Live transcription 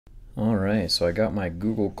Alright, so I got my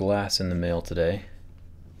Google Glass in the mail today.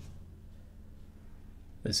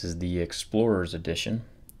 This is the Explorer's Edition.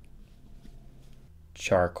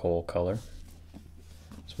 Charcoal color.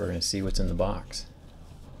 So we're going to see what's in the box.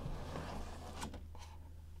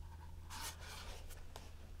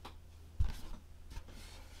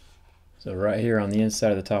 So right here on the inside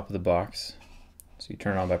of the top of the box, so you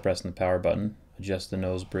turn it on by pressing the power button, adjust the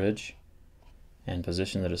nose bridge, and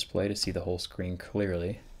position the display to see the whole screen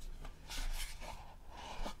clearly.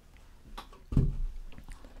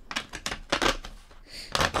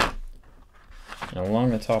 And along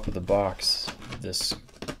the top of the box, this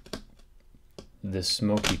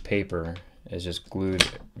smoky paper is just glued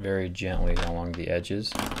very gently along the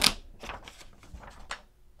edges.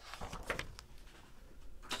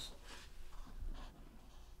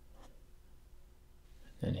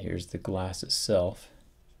 And here's the glass itself.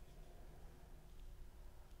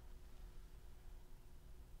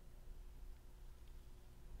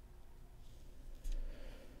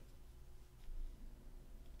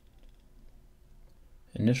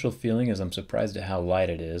 Initial feeling is I'm surprised at how light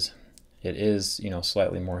it is. It is,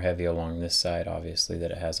 slightly more heavy along this side, obviously,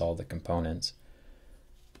 that it has all the components.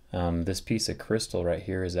 This piece of crystal right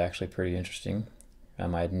here is actually pretty interesting.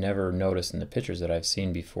 I'd never noticed in the pictures that I've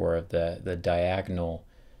seen before of the diagonal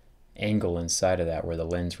angle inside of that where the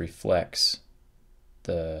lens reflects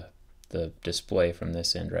the display from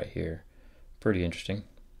this end right here. Pretty interesting.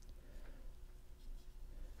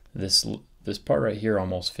 This part right here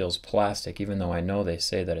almost feels plastic, even though I know they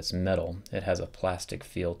say that it's metal. It has a plastic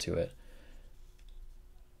feel to it.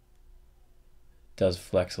 It does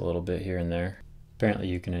flex a little bit here and there. Apparently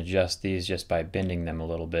you can adjust these just by bending them a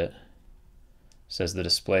little bit. It says the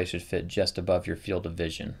display should fit just above your field of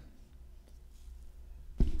vision.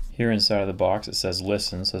 Here inside of the box it says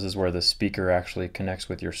listen, so this is where the speaker actually connects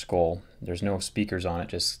with your skull. There's no speakers on it,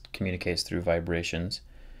 just communicates through vibrations.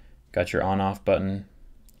 Got your on-off button,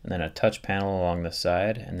 and then a touch panel along the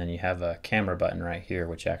side, and then you have a camera button right here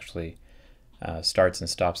which actually starts and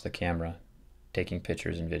stops the camera taking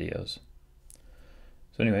pictures and videos.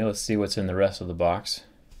 So anyway, let's see what's in the rest of the box.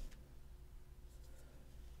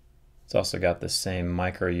 It's also got the same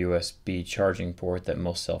micro USB charging port that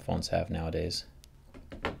most cell phones have nowadays.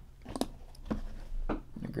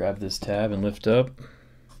 Grab this tab and lift up.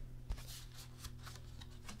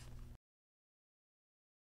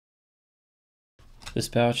 This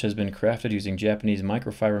pouch has been crafted using Japanese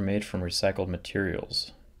microfiber made from recycled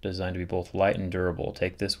materials, designed to be both light and durable.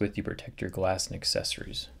 Take this with you, protect your glass and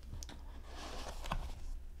accessories.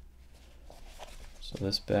 So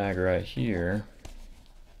this bag right here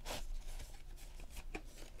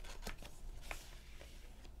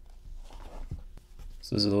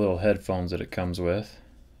so this is the little headphones that it comes with.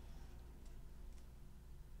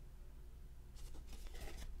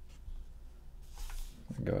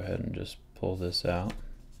 Go ahead and just pull this out.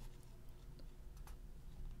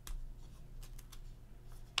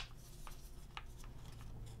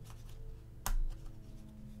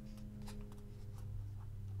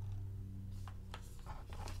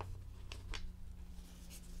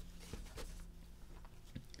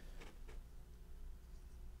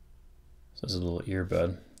 So this is a little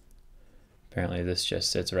earbud. Apparently this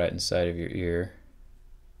just sits right inside of your ear.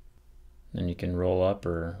 Then you can roll up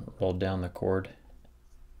or roll down the cord.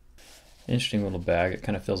 Interesting little bag. It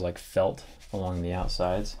kind of feels like felt along the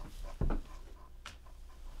outsides.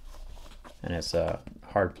 And it's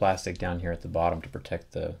hard plastic down here at the bottom to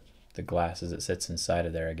protect the glass as it sits inside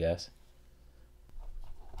of there, I guess.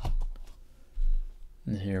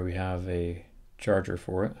 And here we have a charger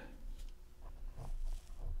for it.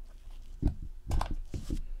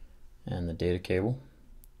 And the data cable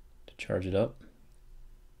to charge it up.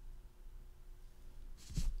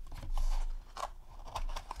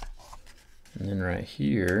 And then right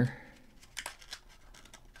here,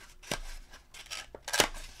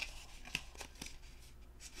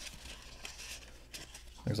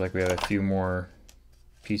 looks like we have a few more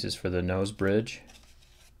pieces for the nose bridge.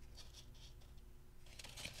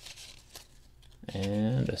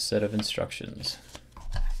 And a set of instructions.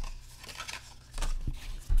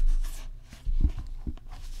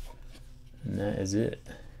 And that is it.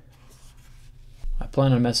 I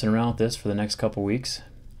plan on messing around with this for the next couple weeks.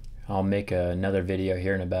 I'll make another video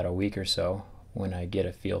here in about a week or so when I get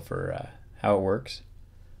a feel for how it works.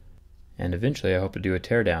 And eventually I hope to do a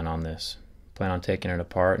teardown on this. Plan on taking it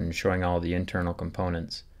apart and showing all the internal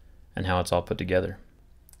components and how it's all put together.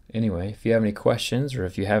 Anyway, if you have any questions or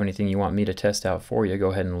if you have anything you want me to test out for you,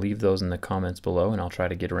 go ahead and leave those in the comments below and I'll try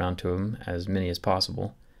to get around to them, as many as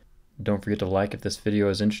possible. Don't forget to like if this video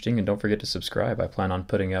is interesting, and don't forget to subscribe. I plan on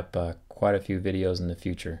putting up quite a few videos in the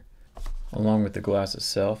future. Along with the glass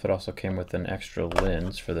itself, it also came with an extra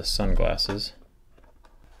lens for the sunglasses.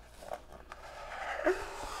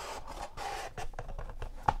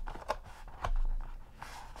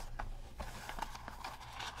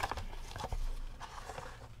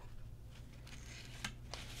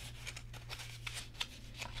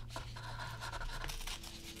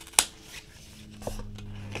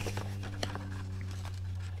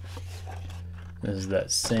 This is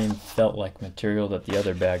that same felt-like material that the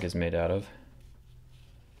other bag is made out of.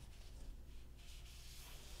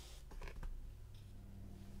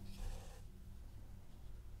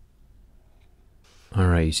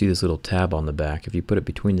 Alright, you see this little tab on the back. If you put it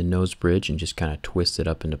between the nose bridge and just kind of twist it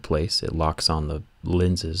up into place, it locks on the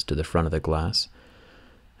lenses to the front of the glass.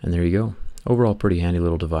 And there you go. Overall, pretty handy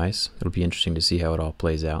little device. It'll be interesting to see how it all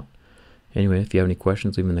plays out. Anyway, if you have any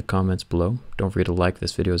questions, leave them in the comments below. Don't forget to like if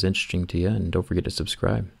this video is interesting to you, and don't forget to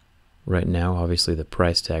subscribe. Right now, obviously, the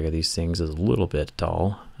price tag of these things is a little bit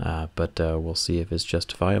tall, but we'll see if it's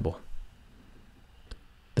justifiable.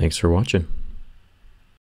 Thanks for watching.